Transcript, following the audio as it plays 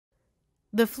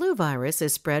The flu virus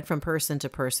is spread from person to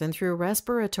person through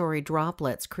respiratory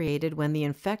droplets created when the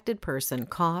infected person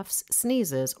coughs,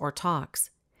 sneezes, or talks.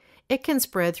 It can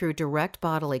spread through direct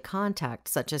bodily contact,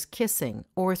 such as kissing,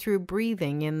 or through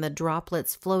breathing in the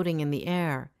droplets floating in the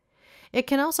air. It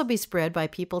can also be spread by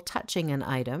people touching an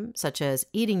item, such as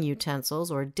eating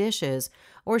utensils or dishes,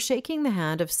 or shaking the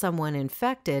hand of someone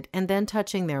infected and then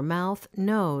touching their mouth,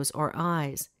 nose, or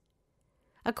eyes.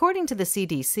 According to the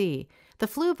CDC, the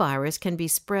flu virus can be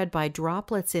spread by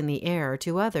droplets in the air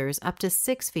to others up to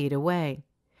 6 feet away.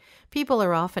 People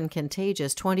are often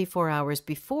contagious 24 hours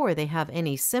before they have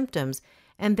any symptoms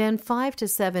and then 5 to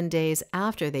 7 days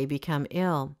after they become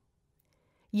ill.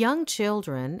 Young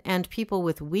children and people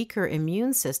with weaker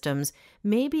immune systems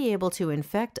may be able to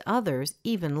infect others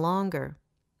even longer.